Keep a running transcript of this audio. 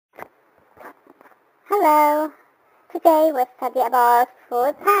Hello. Today we'll study about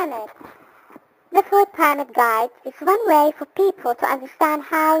food pyramid. The food pyramid guide is one way for people to understand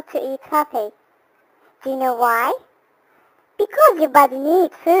how to eat healthy. Do you know why? Because your body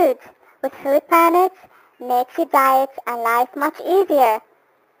needs food. With food pyramids, makes your diet and life much easier.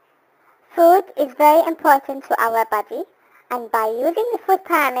 Food is very important to our body, and by using the food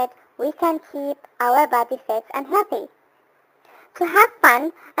pyramid, we can keep our body fit and healthy. To have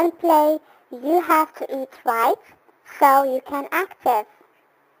fun and play, you have to eat right so you can active.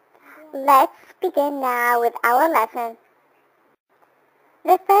 Let's begin now with our lesson.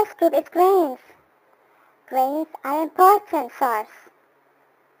 The first group is grains. Grains are important source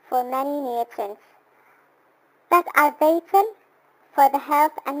for many nutrients that are vital for the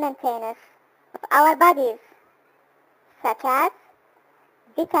health and maintenance of our bodies, such as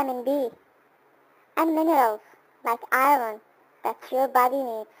vitamin B and minerals like iron that your body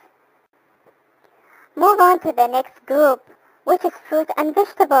needs. Move on to the next group, which is fruit and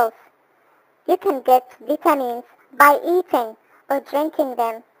vegetables. You can get vitamins by eating or drinking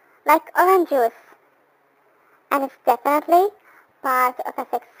them, like orange juice. And it's definitely part of a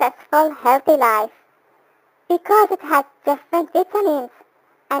successful, healthy life because it has different vitamins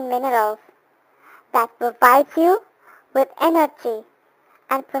and minerals that provide you with energy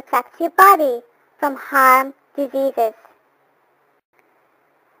and protect your body from harm diseases.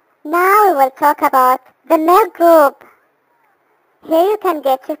 Now we will talk about the milk group. Here you can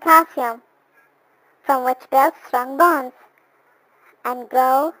get your calcium, from which builds strong bones and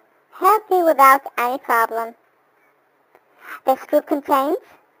grow healthy without any problem. This group contains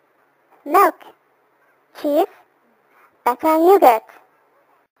milk, cheese, butter and yogurt.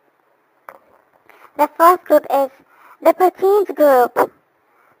 The fourth group is the proteins group.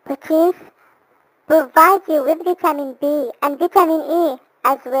 Proteins provide you with vitamin B and vitamin E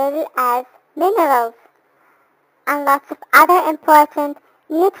as well as minerals and lots of other important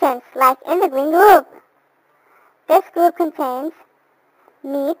nutrients like in the green group. This group contains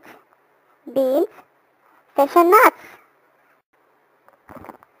meat, beans, fish and nuts.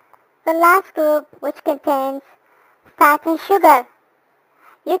 The last group, which contains fat and sugar.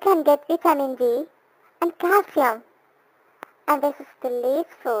 You can get vitamin D and calcium, and this is the least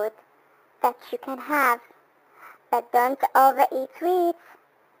food that you can have. But don't overeat sweets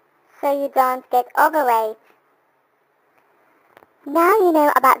so you don't get overweight. Now you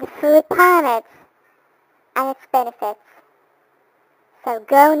know about the food pyramid and its benefits. So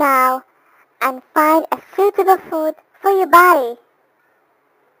go now and find a suitable food for your body.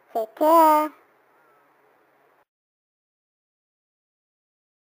 Take care.